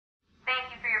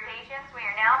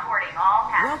boarding all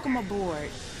passengers. Welcome aboard.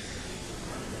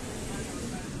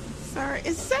 Sir,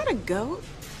 is that a goat?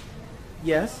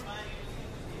 Yes.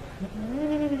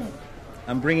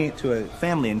 I'm bringing it to a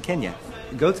family in Kenya.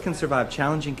 Goats can survive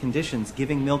challenging conditions,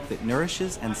 giving milk that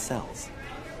nourishes and sells.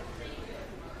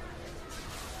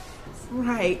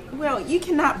 Right. Well, you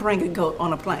cannot bring a goat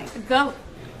on a plane. A goat?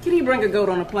 Can you bring a goat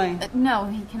on a plane? No,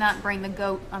 he cannot bring the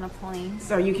goat on a plane.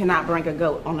 Sir, you cannot bring a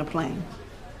goat on a plane.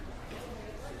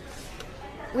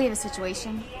 We have a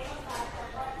situation.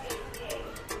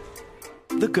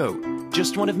 The Goat,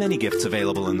 just one of many gifts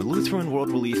available in the Lutheran World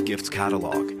Relief Gifts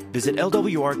catalog. Visit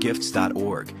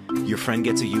lwrgifts.org. Your friend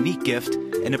gets a unique gift,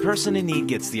 and a person in need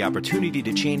gets the opportunity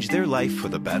to change their life for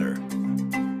the better.